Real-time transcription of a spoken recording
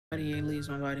Body ain't leaves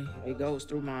my body. It goes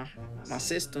through my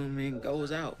system and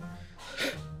goes out.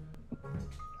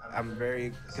 I'm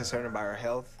very concerned about her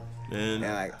health and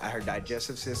like her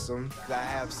digestive system. I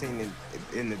have seen it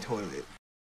in the toilet.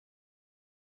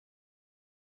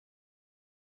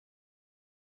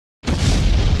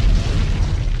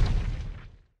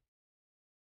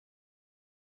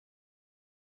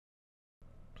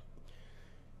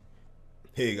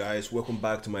 Hey guys, welcome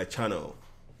back to my channel.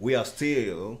 We are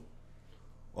still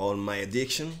on my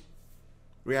addiction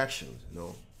reactions,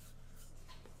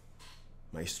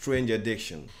 my strange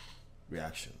addiction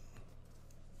reaction.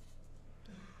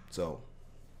 So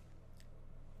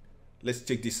let's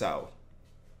check this out.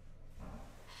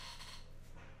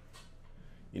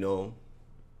 When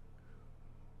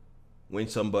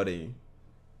somebody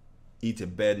eats a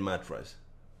bed mattress,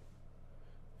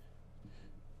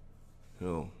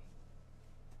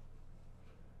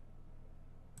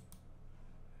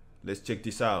 let's check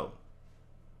this out.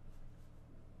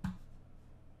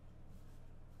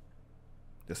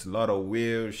 There's a lot of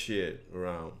weird shit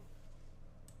around.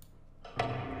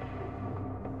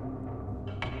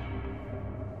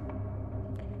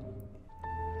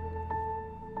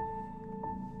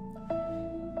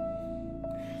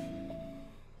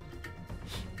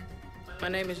 My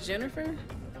name is Jennifer,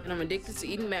 and I'm addicted to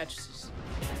eating mattresses.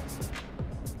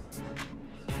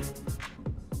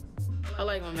 I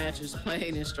like my mattress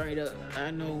plain and straight up. I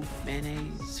know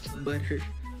mayonnaise, butter,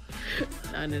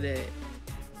 none of that.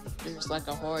 There's like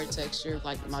a hard texture,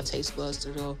 like my taste buds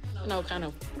to go, kind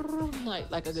of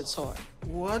like a guitar.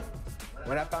 What?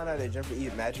 When I found out that Jennifer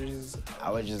eats mattresses,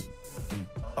 I was just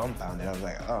dumbfounded. I was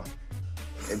like, oh,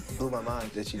 it blew my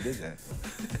mind that she did that.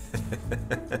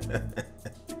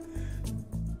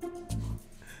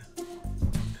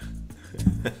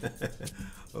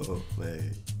 Oh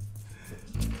man.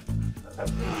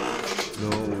 No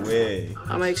way.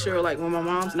 I make sure like when my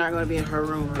mom's not gonna be in her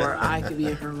room or I can be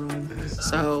in her room.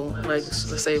 So like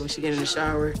let's say when she get in the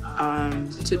shower,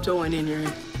 tiptoeing in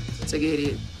here to get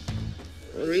it.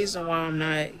 The reason why I'm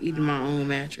not eating my own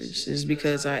mattress is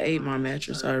because I ate my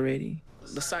mattress already.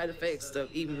 The side effects of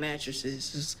eating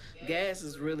mattresses is gas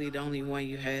is really the only one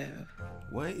you have.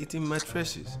 Why eating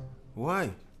mattresses?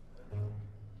 Why?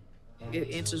 It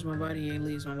enters my body and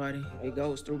leaves my body. It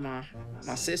goes through my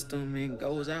system and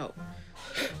goes out.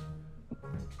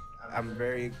 I'm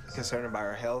very concerned about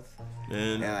her health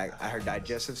and like her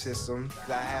digestive system.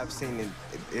 I have seen it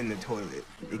in the toilet.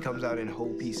 It comes out in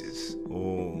whole pieces.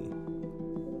 Oh.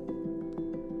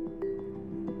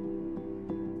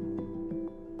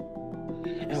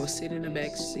 I was sitting in the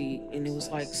back seat and it was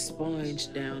like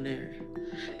sponge down there.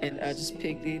 And I just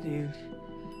picked it and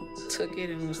took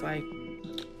it and was like,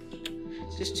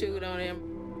 just chewed on it.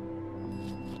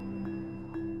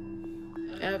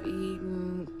 I've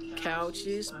eaten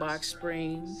couches, box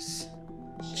springs,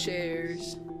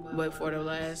 chairs, but for the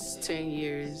last 10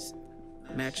 years,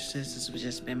 mattresses has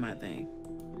just been my thing.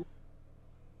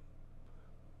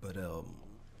 But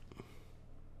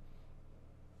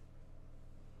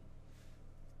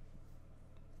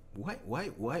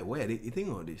why are they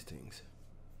eating all these things?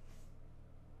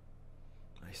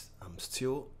 I'm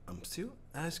still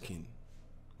asking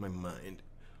my mind,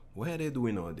 why are they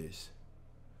doing all this?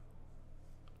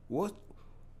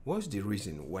 What's the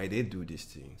reason why they do these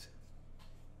things?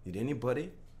 Did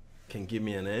anybody can give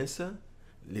me an answer?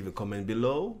 Leave a comment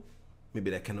below.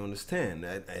 Maybe I can understand.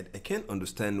 I can't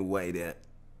understand why they're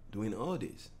doing all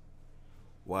this.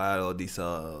 Why all these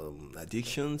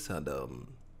addictions and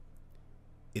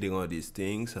eating all these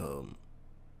things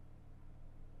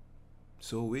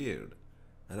so weird.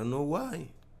 I don't know why.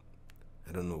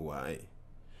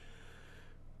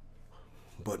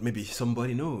 But maybe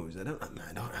somebody knows. I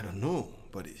don't know.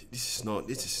 But this is not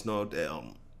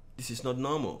normal. This is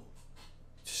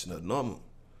not normal.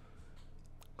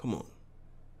 Come on.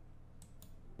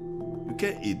 You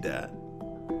can't eat that.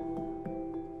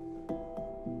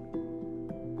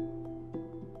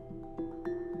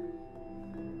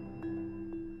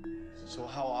 So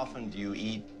how often do you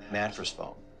eat mattress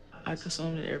foam? I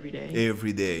consume it every day.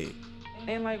 Every day.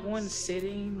 And like one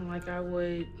sitting, like I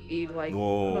would eat like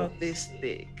Whoa. about this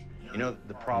thick. You know,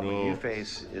 the problem No. you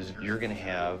face is you're going to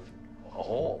have a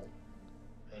hole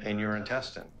in your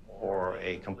intestine or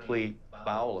a complete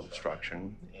bowel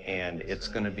obstruction, and it's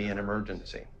going to be an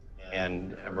emergency.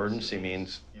 And emergency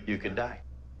means you could die.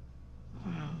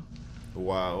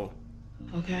 Wow.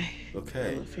 Okay. Okay.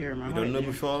 Little fear in my You heart don't know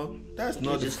there. before? That's It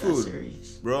not the just got food,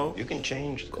 serious. bro. You can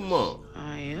change this. Come on.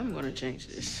 I am gonna change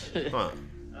this. Huh.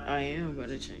 I am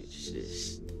gonna change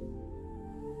this.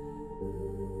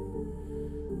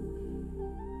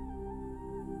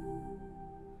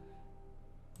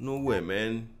 No way,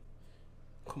 man.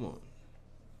 Come on.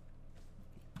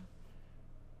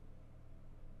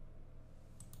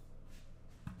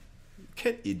 You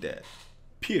can't eat that.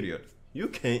 Period. You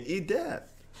can't eat that.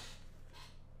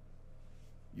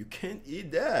 You can't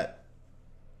eat that.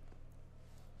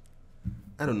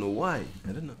 I don't know why.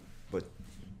 I don't know. But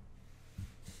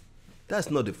that's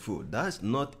not a food. That's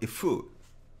not a food.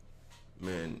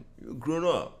 Man, you're grown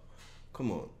up.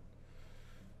 Come on.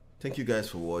 Thank you guys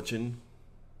for watching.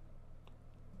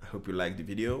 I hope you liked the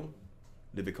video.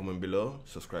 Leave a comment below.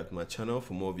 Subscribe to my channel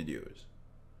for more videos.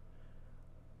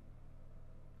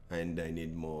 And I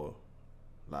need more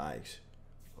likes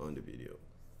on the video.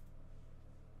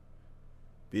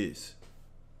 Peace.